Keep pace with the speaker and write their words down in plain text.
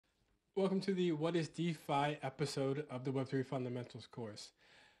Welcome to the What is DeFi episode of the Web3 Fundamentals course.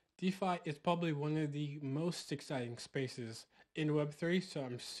 DeFi is probably one of the most exciting spaces in Web3, so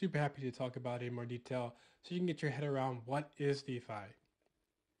I'm super happy to talk about it in more detail so you can get your head around what is DeFi.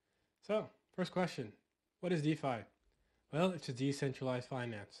 So, first question, what is DeFi? Well, it's a decentralized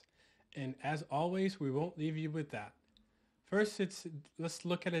finance. And as always, we won't leave you with that. First, let's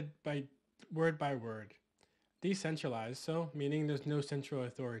look at it by word. Decentralized, so meaning there's no central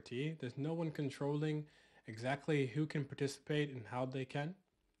authority, there's no one controlling exactly who can participate and how they can.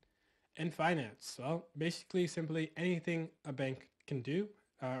 And finance, well, basically simply anything a bank can do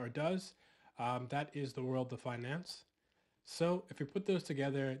or does, that is the world of finance. So if we put those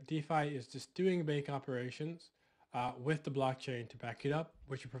together, DeFi is just doing bank operations with the blockchain to back it up,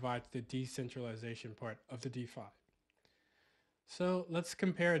 which provides the decentralization part of the DeFi. So let's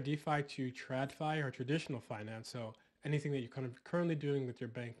compare DeFi to Tradfi or traditional finance. So anything that you're kind of currently doing with your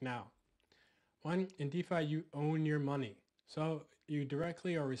bank now. One, in DeFi, you own your money. So you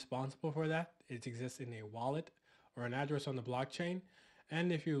directly are responsible for that. It exists in a wallet or an address on the blockchain.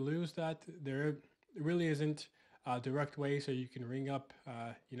 And if you lose that, there really isn't a direct way so you can ring up,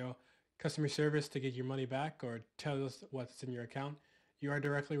 customer service to get your money back or tell us what's in your account. You are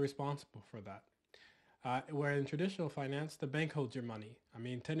directly responsible for that. Where in traditional finance, the bank holds your money. I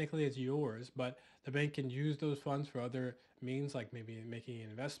mean, technically it's yours, but the bank can use those funds for other means, like maybe making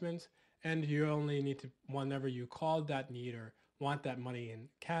investments. And you only need to, whenever you call that need or want that money in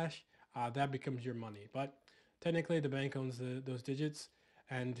cash, that becomes your money. But technically, the bank owns those digits,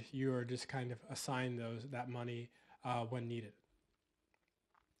 and you are just kind of assigned that money when needed.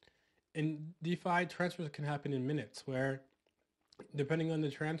 In DeFi, transfers can happen in minutes, where depending on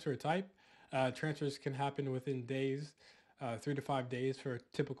the transfer type, transfers can happen within days, 3 to 5 days for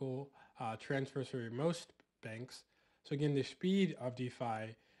typical transfers for most banks. So again, the speed of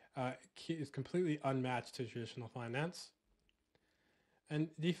DeFi is completely unmatched to traditional finance. And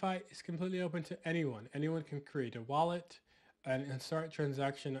DeFi is completely open to anyone. Anyone can create a wallet and start a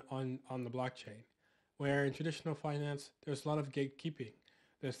transaction on the blockchain. Where in traditional finance, there's a lot of gatekeeping.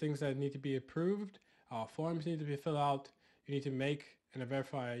 There's things that need to be approved, forms need to be filled out, you need to make and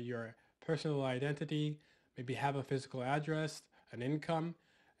verify your personal identity, maybe have a physical address, an income,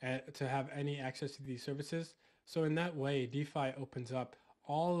 to have any access to these services. So in that way, DeFi opens up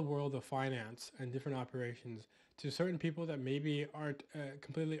all the world of finance and different operations to certain people that maybe aren't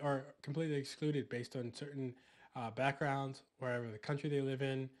completely excluded based on certain backgrounds, wherever the country they live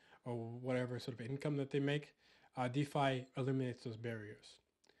in, or whatever sort of income that they make. DeFi eliminates those barriers.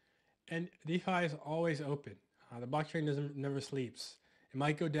 And DeFi is always open. The blockchain never sleeps. It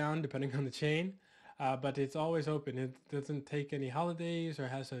might go down depending on the chain, but it's always open. It doesn't take any holidays or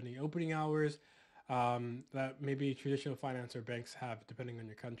has any opening hours that maybe traditional finance or banks have depending on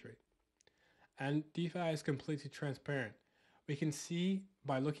your country. And DeFi is completely transparent. We can see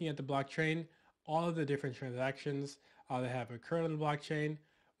by looking at the blockchain all of the different transactions that have occurred on the blockchain,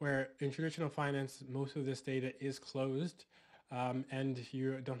 where in traditional finance, most of this data is closed and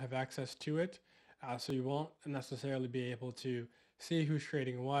you don't have access to it. So you won't necessarily be able to see who's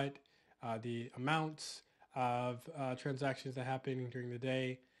trading what, the amounts of transactions that happen during the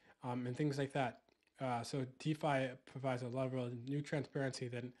day, and things like that. So DeFi provides a lot of new transparency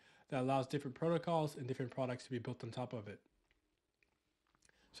that allows different protocols and different products to be built on top of it.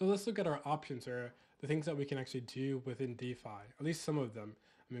 So let's look at our options, or the things that we can actually do within DeFi, at least some of them.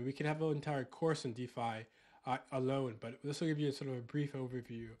 I mean, we could have an entire course in DeFi alone, but this will give you sort of a brief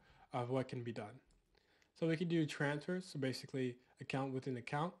overview of what can be done. So we can do transfers, so basically account within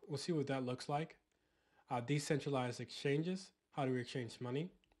account. We'll see what that looks like. Decentralized exchanges, how do we exchange money?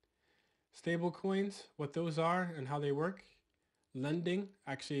 Stable coins, what those are and how they work. Lending,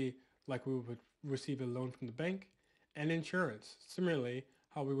 actually like we would receive a loan from the bank. And insurance, similarly,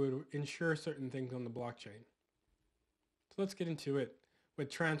 how we would insure certain things on the blockchain. So let's get into it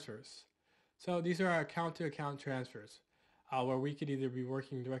with transfers. So these are our account-to-account transfers, where we could either be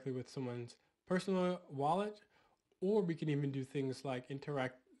working directly with someone's personal wallet, or we can even do things like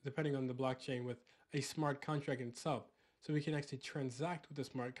interact, depending on the blockchain, with a smart contract itself. So we can actually transact with the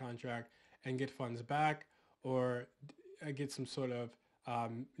smart contract and get funds back, or get some sort of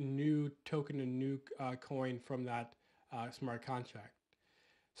new token, a new coin from that smart contract.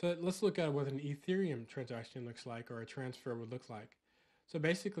 So let's look at what an Ethereum transaction looks like, or a transfer would look like. So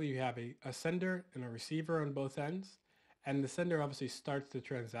basically you have a sender and a receiver on both ends, and the sender obviously starts the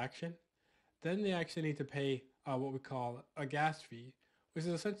transaction. Then they actually need to pay what we call a gas fee, which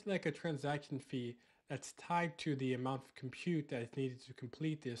is essentially like a transaction fee that's tied to the amount of compute that is needed to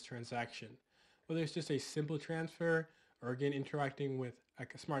complete this transaction. Whether it's just a simple transfer or again interacting with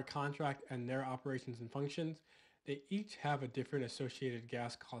a smart contract and their operations and functions, they each have a different associated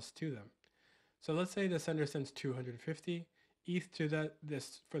gas cost to them. So let's say the sender sends 250 ETH to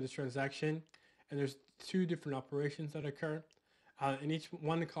this for this transaction, and there's two different operations that occur, and each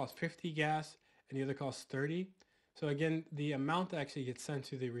one costs 50 gas and the other costs 30. So again, the amount that actually gets sent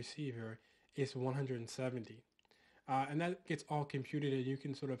to the receiver is 170. And that gets all computed, and you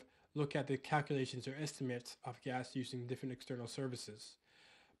can sort of look at the calculations or estimates of gas using different external services.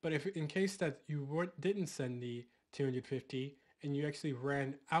 But if in case that you didn't send the 250 and you actually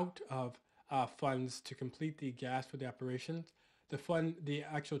ran out of funds to complete the gas for the operations, the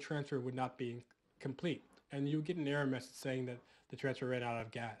actual transfer would not be complete, and you get an error message saying that the transfer ran out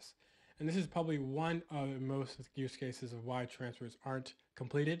of gas. And this is probably one of most use cases of why transfers aren't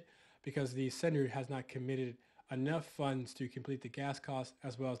completed, because the sender has not committed enough funds to complete the gas cost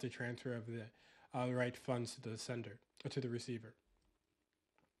as well as the transfer of the right funds to the sender or to the receiver.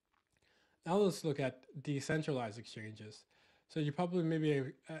 Now let's look at decentralized exchanges. So you probably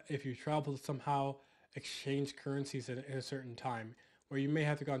maybe, if you travel somehow, exchange currencies in a certain time, where you may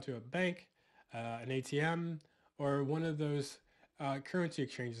have to go to a bank, an ATM, or one of those currency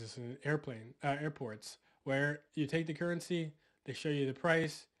exchanges in airports, where you take the currency, they show you the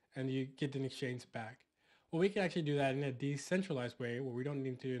price, and you get an exchange back. Well, we can actually do that in a decentralized way where we don't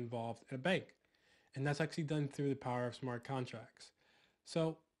need to involve a bank. And that's actually done through the power of smart contracts.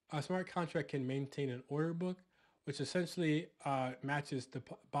 So a smart contract can maintain an order book, which essentially matches the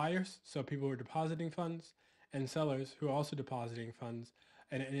buyers, so people who are depositing funds, and sellers who are also depositing funds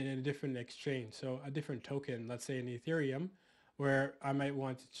in a different exchange. So a different token, let's say in Ethereum, where I might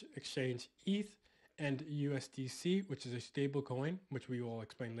want to exchange ETH and USDC, which is a stable coin, which we will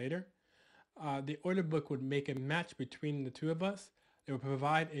explain later. The order book would make a match between the two of us. It would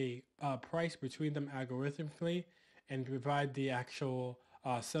provide a price between them algorithmically and provide the actual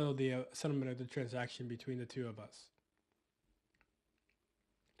settlement of the transaction between the two of us.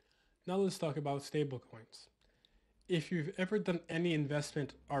 Now let's talk about stablecoins. If you've ever done any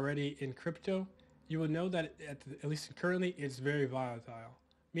investment already in crypto, you will know that at least currently it's very volatile,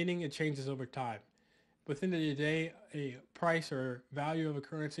 meaning it changes over time. Within the day, a price or value of a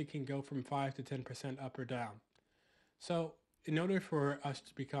currency can go from 5 to 10% up or down. So in order for us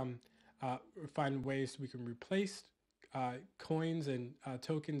to find ways we can replace coins and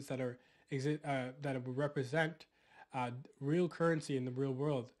tokens that represent real currency in the real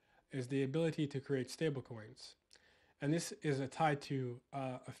world, is the ability to create stablecoins. And this is tied to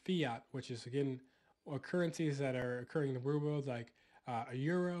a fiat, which is again currencies that are occurring in the real world, like a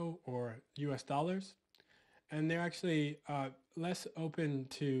euro or US dollars. And they're actually less open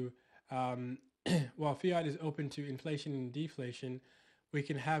to, while fiat is open to inflation and deflation, we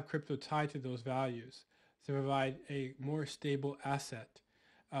can have crypto tied to those values to provide a more stable asset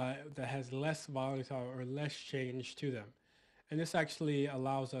that has less volatile or less change to them. And this actually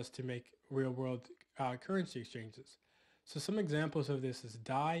allows us to make real world currency exchanges. So some examples of this is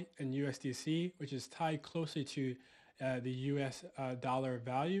DAI and USDC, which is tied closely to the US dollar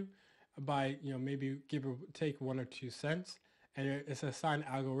value by maybe give or take 1 or 2 cents, and it's assigned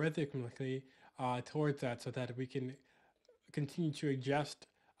algorithmically towards that, so that we can continue to adjust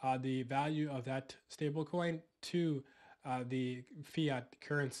the value of that stablecoin to the fiat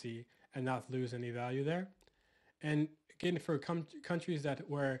currency and not lose any value there. And again, for countries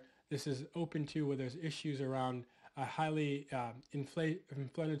where this is open to, where there's issues around a highly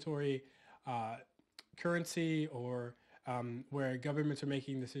inflammatory currency, or where governments are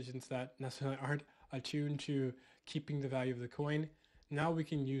making decisions that necessarily aren't attuned to keeping the value of the coin, now we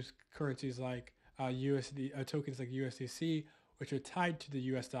can use currencies like tokens like USDC, which are tied to the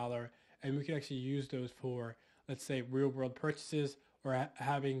US dollar, and we can actually use those for, let's say, real world purchases, or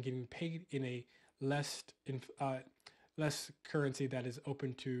getting paid in a less currency that is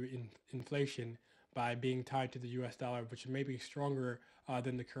open to inflation by being tied to the US dollar, which may be stronger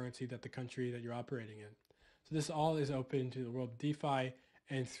than the currency that the country that you're operating in. So this all is open to the world of DeFi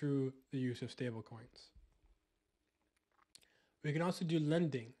and through the use of stablecoins. We can also do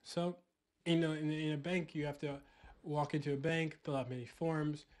lending. So, in a bank, you have to walk into a bank, fill out many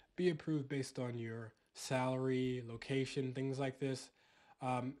forms, be approved based on your salary, location, things like this,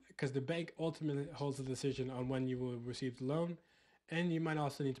 because the bank ultimately holds the decision on when you will receive the loan, and you might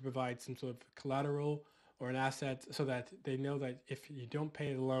also need to provide some sort of collateral or an asset so that they know that if you don't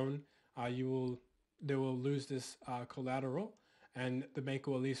pay the loan, they will lose this collateral, and the bank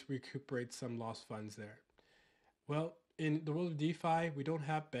will at least recuperate some lost funds there. Well, in the world of DeFi, we don't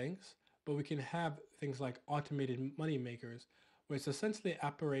have banks, but we can have things like automated money makers, which essentially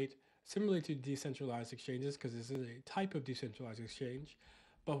operate similarly to decentralized exchanges, because this is a type of decentralized exchange,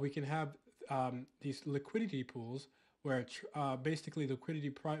 but we can have these liquidity pools where basically liquidity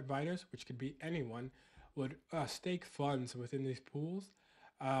providers, which could be anyone, would stake funds within these pools,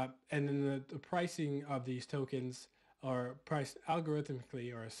 and then the pricing of these tokens are priced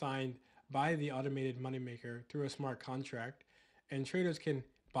algorithmically or assigned by the automated moneymaker through a smart contract, and traders can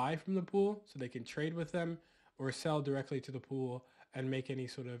buy from the pool so they can trade with them or sell directly to the pool and make any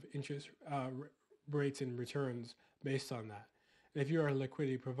sort of interest rates and returns based on that. And if you are a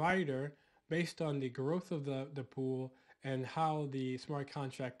liquidity provider, based on the growth of the pool and how the smart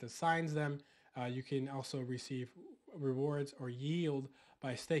contract assigns them, you can also receive rewards or yield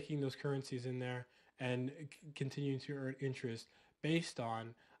by staking those currencies in there and continuing to earn interest based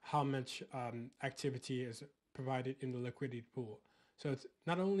on how much activity is provided in the liquidity pool. So it's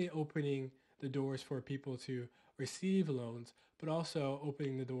not only opening the doors for people to receive loans, but also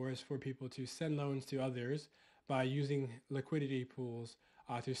opening the doors for people to send loans to others by using liquidity pools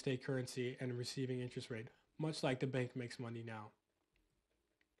to stake currency and receiving interest rate, much like the bank makes money now.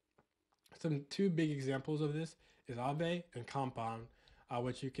 Some two big examples of this is Aave and Compound,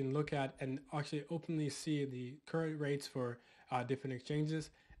 which you can look at and actually openly see the current rates for different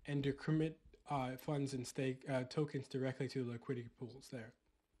exchanges and to commit funds and stake tokens directly to the liquidity pools there.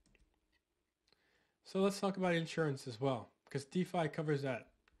 So let's talk about insurance as well, because DeFi covers that.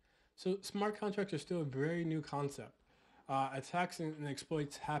 So smart contracts are still a very new concept. Attacks and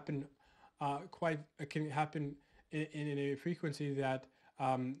exploits happen can happen in a frequency that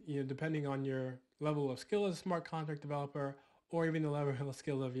depending on your level of skill as a smart contract developer or even the level of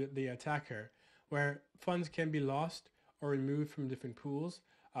skill of the attacker, where funds can be lost or removed from different pools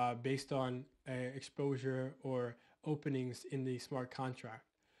based on exposure or openings in the smart contract.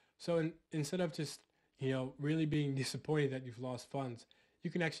 So instead of just really being disappointed that you've lost funds, you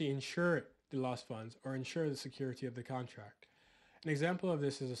can actually insure the lost funds or insure the security of the contract. An example of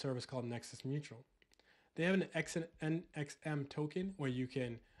this is a service called Nexus Mutual. They have an NXM token where you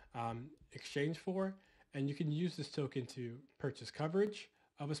can exchange for, and you can use this token to purchase coverage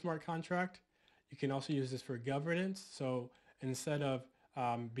of a smart contract. You can also use this for governance. So instead of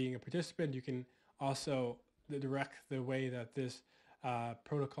being a participant, you can also direct the way that this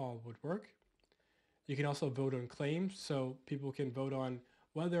protocol would work. You can also vote on claims, so people can vote on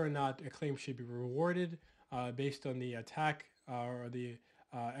whether or not a claim should be rewarded based on the attack or the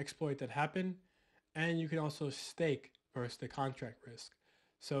exploit that happened. And you can also stake versus the contract risk.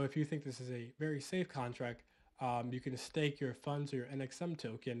 So if you think this is a very safe contract, you can stake your funds or your NXM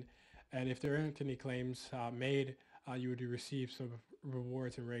token, and if there aren't any claims made, you would receive some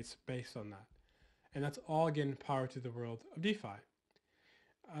rewards and rates based on that. And that's all, again, power to the world of DeFi.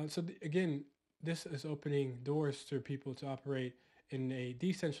 Again, this is opening doors to people to operate in a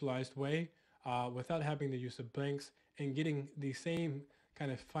decentralized way without having the use of banks and getting the same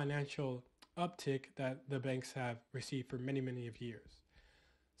kind of financial uptick that the banks have received for many, many of years.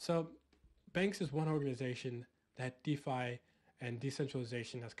 So banks is one organization that DeFi and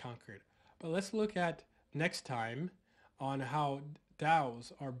decentralization has conquered. But let's look at next time on how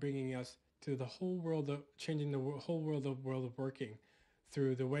DAOs are bringing us to the whole world of changing the whole world of working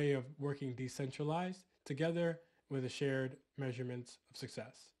through the way of working decentralized together with a shared measurements of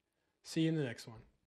success. See you in the next one.